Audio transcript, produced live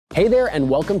Hey there and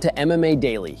welcome to MMA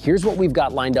Daily. Here's what we've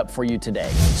got lined up for you today.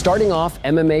 Starting off,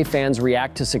 MMA fans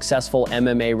react to successful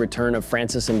MMA return of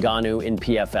Francis Ngannou in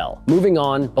PFL. Moving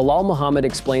on, Belal Muhammad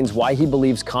explains why he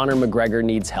believes Conor McGregor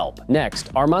needs help.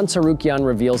 Next, Arman Tsarukyan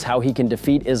reveals how he can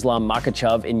defeat Islam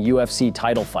Makhachev in UFC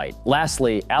title fight.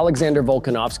 Lastly, Alexander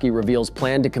Volkanovski reveals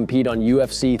plan to compete on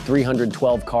UFC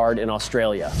 312 card in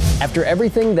Australia. After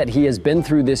everything that he has been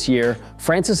through this year,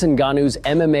 Francis Ngannou's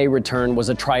MMA return was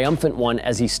a triumphant one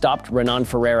as he stopped Renan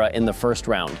Ferreira in the first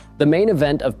round. The main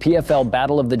event of PFL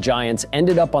Battle of the Giants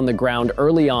ended up on the ground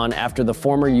early on after the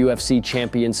former UFC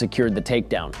champion secured the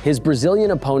takedown. His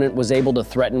Brazilian opponent was able to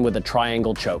threaten with a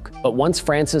triangle choke, but once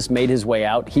Francis made his way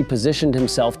out, he positioned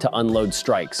himself to unload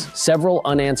strikes. Several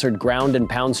unanswered ground and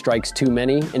pound strikes too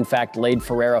many, in fact, laid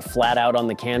Ferreira flat out on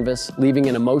the canvas, leaving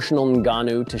an emotional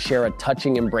Ngannou to share a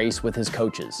touching embrace with his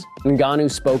coaches.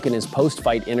 Ngannou spoke in his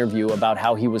post-fight interview about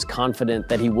how he was confident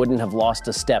that he wouldn't have lost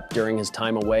a step during his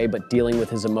time away, but dealing with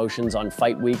his emotions on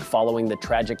fight week following the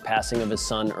tragic passing of his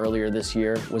son earlier this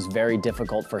year was very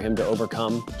difficult for him to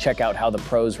overcome. Check out how the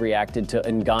pros reacted to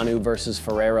Ngannou versus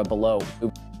Ferreira below.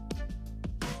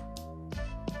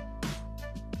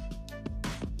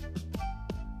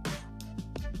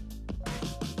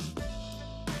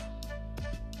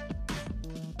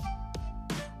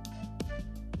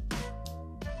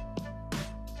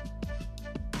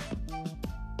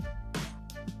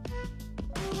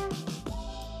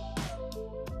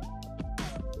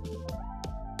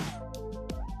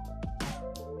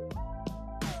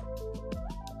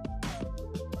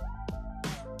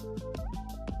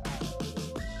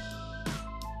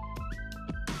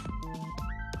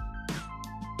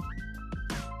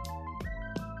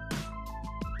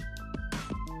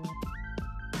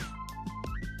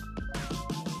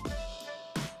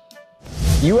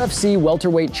 UFC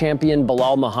welterweight champion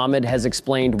Belal Muhammad has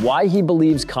explained why he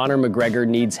believes Conor McGregor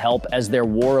needs help as their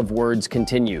war of words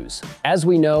continues. As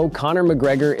we know, Conor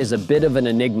McGregor is a bit of an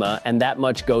enigma, and that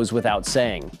much goes without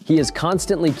saying. He is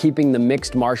constantly keeping the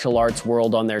mixed martial arts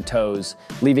world on their toes,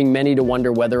 leaving many to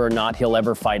wonder whether or not he'll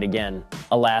ever fight again.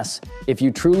 Alas, if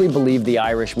you truly believe the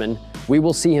Irishman, we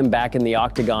will see him back in the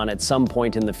octagon at some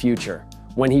point in the future.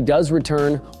 When he does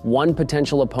return, one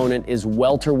potential opponent is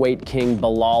welterweight king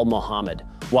Belal Muhammad.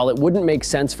 While it wouldn't make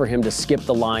sense for him to skip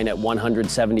the line at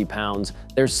 170 pounds,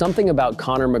 there's something about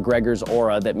Conor McGregor's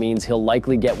aura that means he'll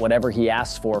likely get whatever he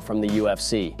asks for from the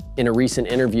UFC. In a recent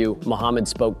interview, Muhammad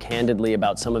spoke candidly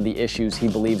about some of the issues he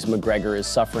believes McGregor is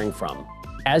suffering from.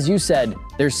 As you said,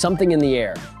 there's something in the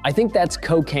air. I think that's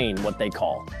cocaine, what they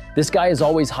call. This guy is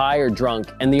always high or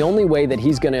drunk, and the only way that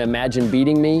he's going to imagine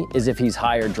beating me is if he's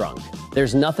high or drunk.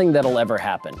 There's nothing that'll ever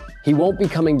happen. He won't be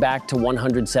coming back to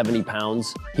 170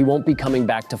 pounds. He won't be coming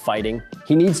back to fighting.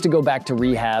 He needs to go back to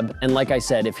rehab, and like I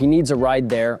said, if he needs a ride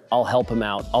there, I'll help him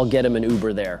out. I'll get him an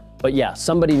Uber there. But yeah,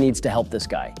 somebody needs to help this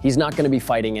guy. He's not going to be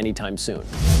fighting anytime soon.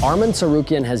 Arman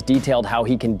Tsarukyan has detailed how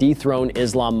he can dethrone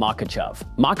Islam Makhachev.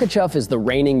 Makhachev is the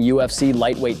reigning UFC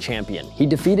lightweight champion. He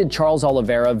defeated Charles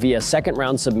Oliveira via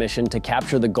second-round submission to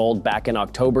capture the gold back in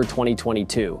October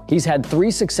 2022. He's had 3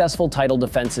 successful title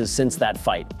defenses since that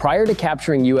fight. Prior to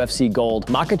capturing UFC gold,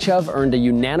 Makhachev earned a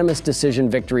unanimous decision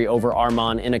victory over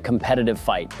Arman in a competitive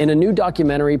fight. In a new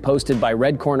documentary posted by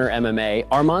Red Corner MMA,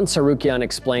 Arman Tsarukyan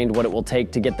explained what it will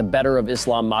take to get the better of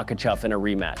Islam Makhachev in a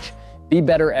rematch. Be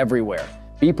better everywhere.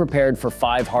 Be prepared for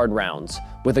 5 hard rounds.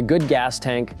 With a good gas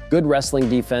tank, good wrestling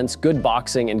defense, good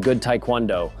boxing, and good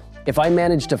taekwondo, if I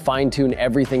manage to fine-tune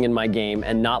everything in my game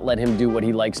and not let him do what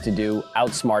he likes to do,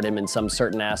 outsmart him in some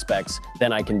certain aspects,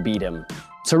 then I can beat him.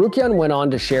 Tsarukyan went on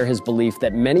to share his belief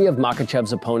that many of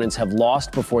Makhachev's opponents have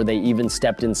lost before they even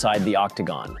stepped inside the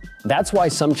octagon. That's why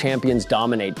some champions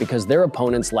dominate, because their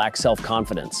opponents lack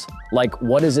self-confidence. Like,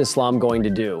 what is Islam going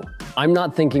to do? I'm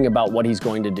not thinking about what he's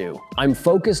going to do. I'm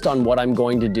focused on what I'm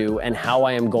going to do and how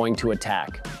I am going to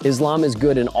attack. Islam is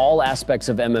good in all aspects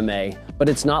of MMA, but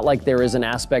it's not like there is an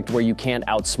aspect where you can't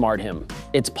outsmart him.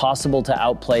 It's possible to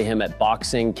outplay him at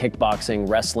boxing, kickboxing,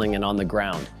 wrestling, and on the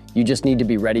ground. You just need to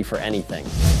be ready for anything.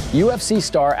 UFC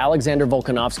star Alexander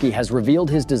Volkanovski has revealed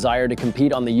his desire to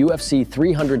compete on the UFC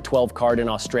 312 card in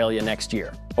Australia next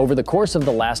year. Over the course of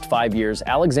the last 5 years,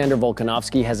 Alexander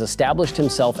Volkanovski has established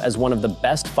himself as one of the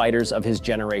best fighters of his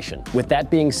generation. With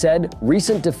that being said,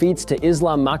 recent defeats to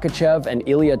Islam Makhachev and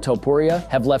Ilia Topuria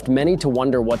have left many to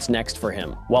wonder what's next for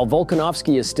him. While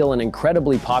Volkanovski is still an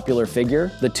incredibly popular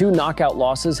figure, the 2 knockout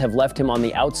losses have left him on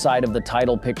the outside of the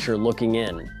title picture looking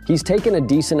in. He's taken a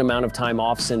decent amount of time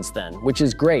off since then, which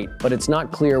is great, but it's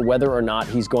not clear whether or not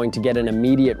he's going to get an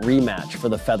immediate rematch for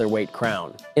the featherweight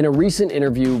crown. In a recent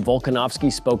interview,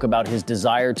 Volkanovski spoke about his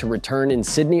desire to return in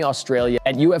Sydney, Australia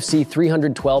at UFC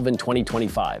 312 in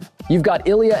 2025. You've got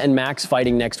Ilya and Max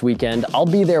fighting next weekend. I'll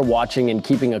be there watching and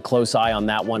keeping a close eye on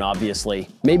that one, obviously.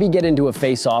 Maybe get into a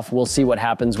face-off, we'll see what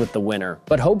happens with the winner.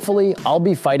 But hopefully, I'll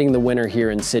be fighting the winner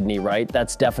here in Sydney, right?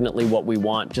 That's definitely what we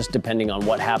want, just depending on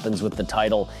what happens with the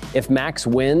title. If Max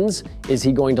wins, is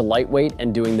he going to lightweight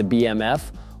and doing the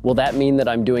BMF? Will that mean that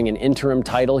I'm doing an interim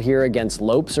title here against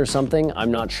Lopes or something?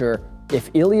 I'm not sure. If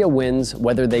Ilya wins,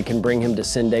 whether they can bring him to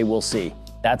Sinde, we'll see.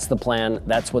 That's the plan.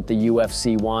 That's what the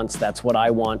UFC wants. That's what I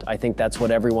want. I think that's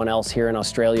what everyone else here in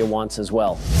Australia wants as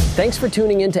well. Thanks for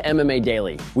tuning in to MMA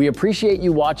Daily. We appreciate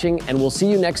you watching, and we'll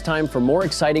see you next time for more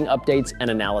exciting updates and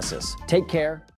analysis. Take care.